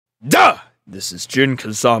Duh! This is Jin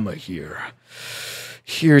Kazama here.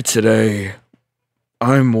 Here today,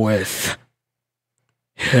 I'm with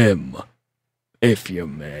him, if you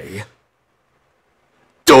may.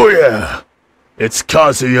 Oh yeah! It's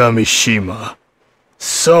KazuyaMishima.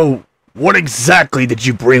 So, what exactly did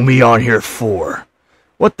you bring me on here for?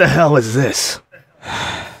 What the hell is this?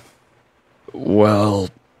 Well,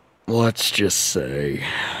 let's just say...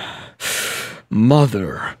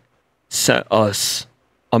 Mother sent us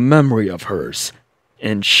a memory of hers,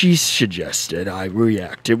 and she suggested I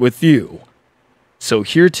react it with you. So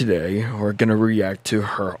here today, we're gonna react to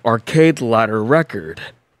her arcade ladder record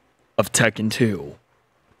of Tekken 2.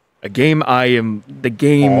 The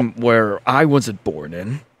game where I wasn't born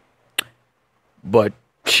in, but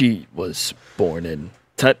she was born in.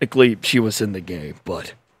 Technically, she was in the game,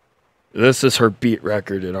 but this is her beat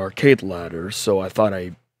record in arcade ladder, so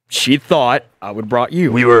she thought I would brought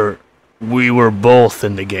you. We were both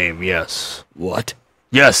in the game, yes. What?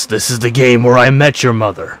 Yes, this is the game where I met your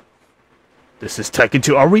mother. This is Tekken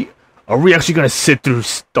 2. Are we actually gonna sit through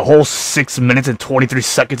the whole 6 minutes and 23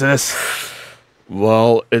 seconds of this?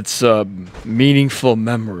 Well, it's a meaningful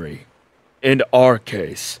memory. In our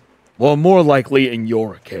case. Well, more likely in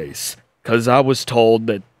your case. Because I was told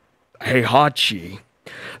that Heihachi,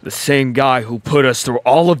 the same guy who put us through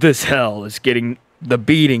all of this hell, is getting the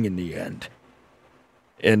beating in the end.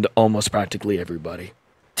 And almost practically everybody.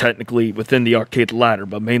 Technically within the arcade ladder,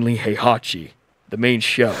 but mainly Heihachi, the main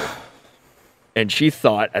show. And she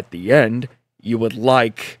thought at the end, we would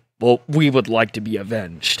like to be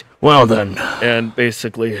avenged. Well then. And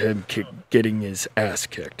basically him getting his ass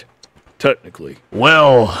kicked. Technically.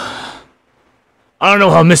 Well, I don't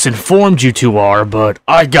know how misinformed you two are, but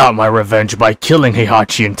I got my revenge by killing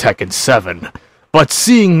Heihachi in Tekken 7. But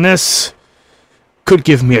seeing this could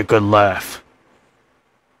give me a good laugh.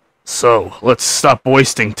 So, let's stop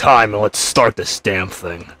wasting time and let's start this damn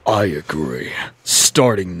thing. I agree.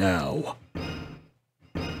 Starting now.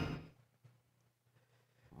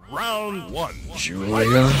 Round 1.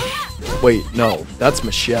 Julia? Wait, no, that's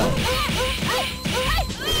Michelle.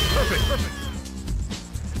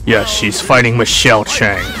 Yes, she's fighting Michelle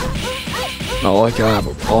Chang. Not like I have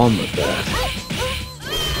a problem with that.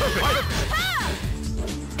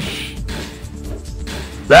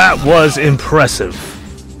 That was impressive.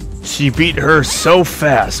 She beat her so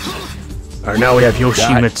fast. Alright, now we have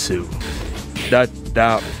Yoshimitsu.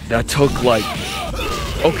 That took like...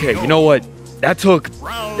 Okay, you know what? That took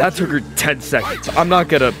her 10 seconds. I'm not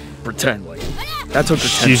gonna pretend like that took her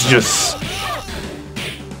 10 seconds.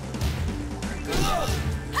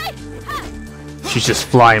 She's just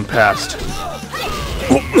flying past.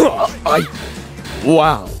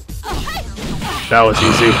 Wow. That was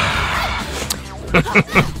easy.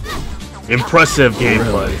 Impressive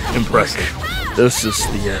gameplay. Really? Impressive. This is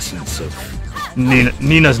the essence of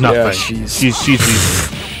Nina's nothing. Yeah, she's easy.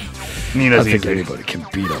 Nina's I think easy. anybody can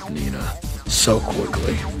beat up Nina so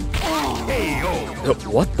quickly.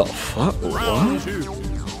 What the fuck? What?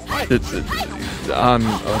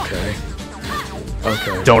 Okay.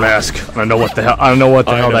 Okay. Don't ask. I don't know what the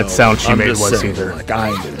hell that sound she made was saying, either. Like,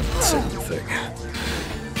 I didn't say anything.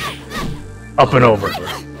 Up and over.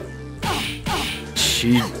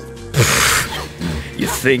 You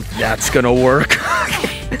think that's gonna work?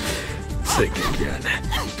 Think again.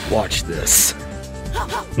 Watch this.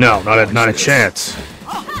 No, not a chance.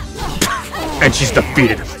 And she's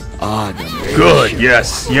defeated. No. Good.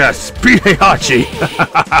 Yes. Beat Heihachi.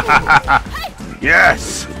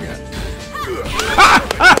 Yes.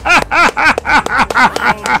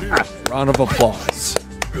 Round of applause.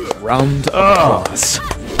 Round of applause.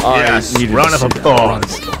 Yes. Round of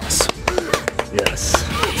applause. Yes.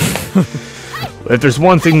 If there's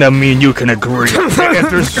one thing that me and you can agree,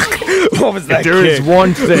 What was that? If there is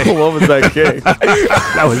one thing, What was that kick?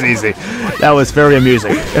 that was easy. That was very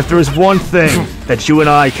amusing. If there is one thing that you and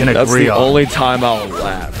I can agree on, That's the only time I'll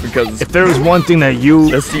laugh because if there is one thing that you,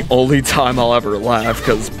 that's the only time I'll ever laugh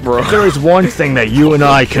because, bro. if there is one thing that you and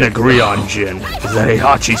I can agree on, Jin, is that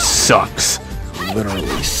Heihachi sucks.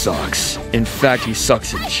 Literally sucks. In fact, he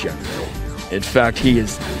sucks in general. In fact, he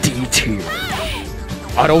is D tier.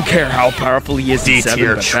 I don't care how powerful he is in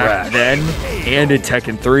 7, but back then, and in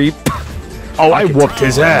Tekken 3, oh, I whooped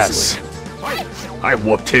his ass. I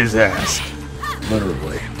whooped his ass.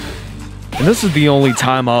 Literally. And this is the only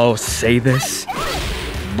time I'll say this,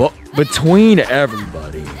 but between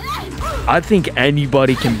everybody, I think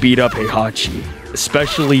anybody can beat up Heihachi,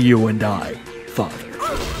 especially you and I, Father.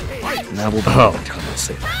 And that will be the only time I'll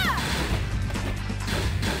say that.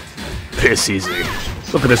 Piss easy.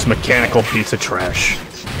 Look at this mechanical piece of trash.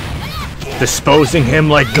 Disposing him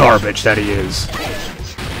like garbage that he is.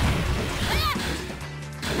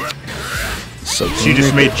 So She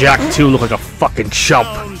just made Jack 2 look like a fucking chump.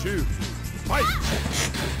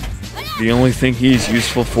 The only thing he's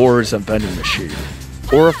useful for is a vending machine.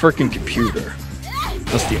 Or a freaking computer.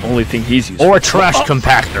 That's the only thing he's useful for. Or a trash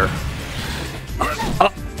compactor.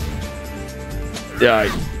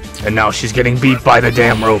 Yeah, And now she's getting beat by the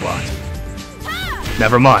damn robot.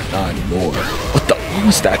 Never mind. not anymore. What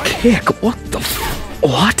was that kick? What the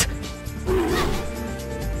what?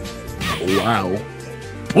 Wow.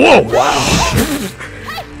 Whoa! Wow.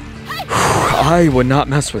 I would not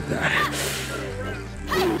mess with that.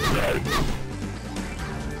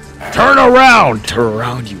 Turn around! Turn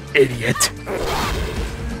around, you idiot.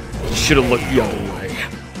 You should have looked the other way.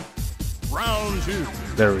 Round 2.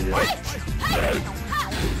 There we go.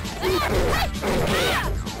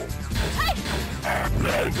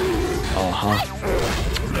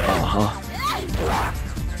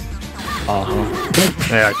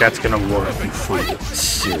 Yeah, that's gonna work, you fool.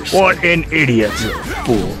 Seriously. What an idiot.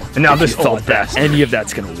 Fool. And now this You thought old that bastard. any of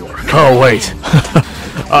that's gonna work. Oh, wait.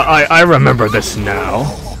 I remember this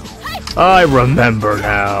now. I remember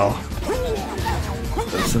now.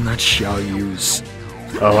 Doesn't that Xiao use?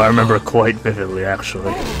 Oh, I remember quite vividly,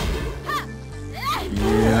 actually.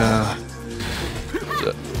 Yeah.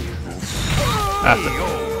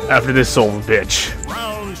 After this old bitch.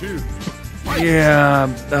 Round 2. Yeah,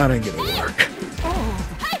 that ain't gonna work.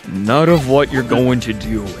 None of what you're going to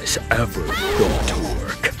do is ever going to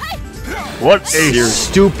work. What a Seriously,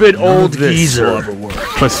 stupid None of old this will geezer. ever work.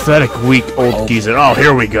 Pathetic, weak old geezer. Oh,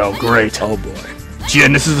 here we go. Great. Oh boy.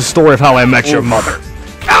 Jin, this is the story of how I met your Oof. mother.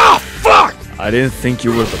 Ah, fuck! I didn't think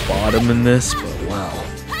you were the bottom in this, but wow.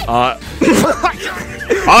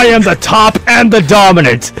 I am the top and the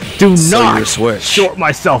dominant. Do So not you're switch. short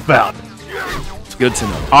myself out. It's good to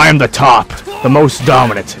know. I am the top, the most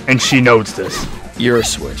dominant, and she knows this. You're a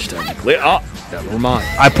switch, technically. Oh, never mind.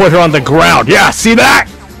 I put her on the ground. Yeah, see that?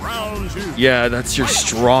 Round 2. Yeah, that's your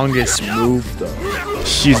strongest move, though.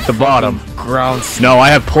 She's the bottom. Ground. No, I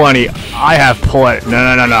have plenty. No. I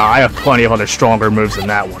have plenty of other stronger moves than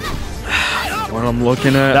that one. What I'm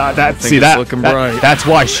looking at, I think See it's that? looking bright. That's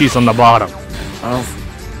why she's on the bottom. Oh,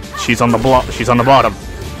 She's on the She's on the bottom.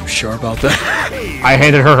 I'm sure about that. I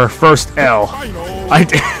handed her first L.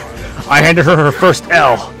 I handed her first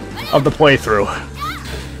L of the playthrough.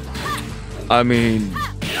 I mean,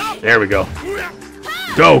 There we go.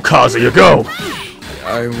 Go, Kazuya, go!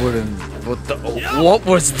 I wouldn't. What the? Oh, what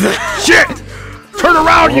was that? Shit! Turn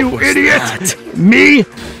around, What you was idiot! that? Me?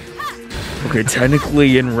 Okay,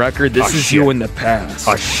 technically in record, this Oh, is shit. you in the past.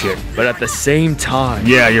 Oh shit. But at the same time,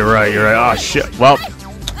 Yeah, you're right. Oh shit. Well,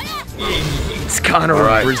 it's kind of all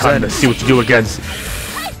right. Time to represented. see what you do against.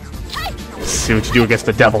 See what you do against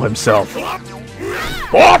the devil himself.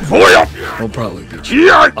 Oh, boy! He'll probably beat you.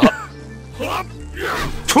 Yeah.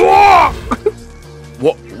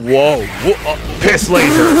 Whoa, whoa, whoa. Piss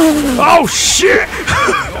laser. Oh shit!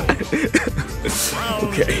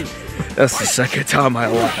 Okay, that's the second time I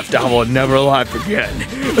laughed. I will never laugh again.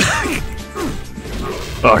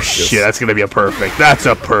 Oh shit! That's gonna be a perfect. That's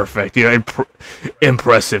a perfect. You know,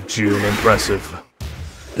 impressive, June. Impressive.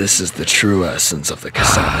 This is the true essence of the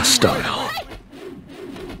Kazama style.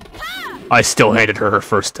 I still handed her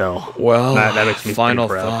first L. Well, that makes me final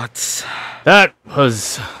pretty proud. thoughts. That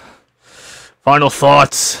was final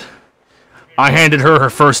thoughts. I handed her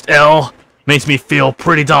first L. Makes me feel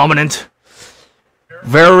pretty dominant.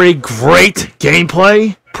 Very great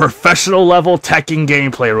gameplay. Professional level Tekken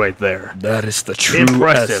gameplay right there. That is the true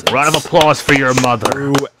Impressive. essence. Round of applause for your mother.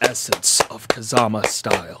 True essence of Kazama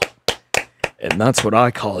style. And that's what I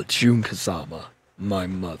call Jun Kazama, my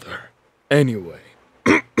mother. Anyway,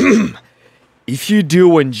 if you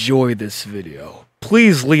do enjoy this video,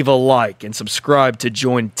 please leave a like and subscribe to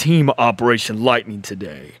join Team Operation Lightning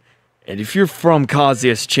today. And if you're from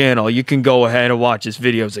Kazuya's channel, you can go ahead and watch his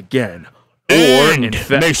videos again. Or, And in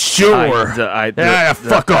fact, make sure.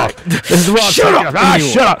 Fuck off. This is what I'm Shut saying. up, Ah, anyway.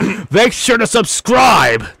 shut up. Make sure to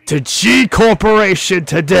subscribe to G Corporation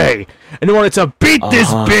today in order to beat this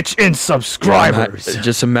bitch in subscribers.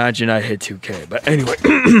 Just imagine I hit 2K. But anyway,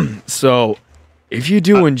 so if you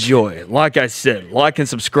do enjoy, like I said, like and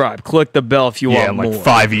subscribe. Click the bell if you Yeah, want like more.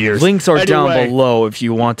 5 years. Links are down Anyway. below if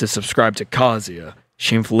you want to subscribe to Kazuya.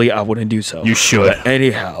 Shamefully, I wouldn't do so. You should. But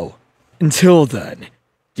anyhow, until then,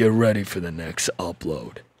 get ready for the next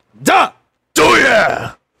upload. Do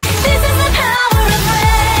ya!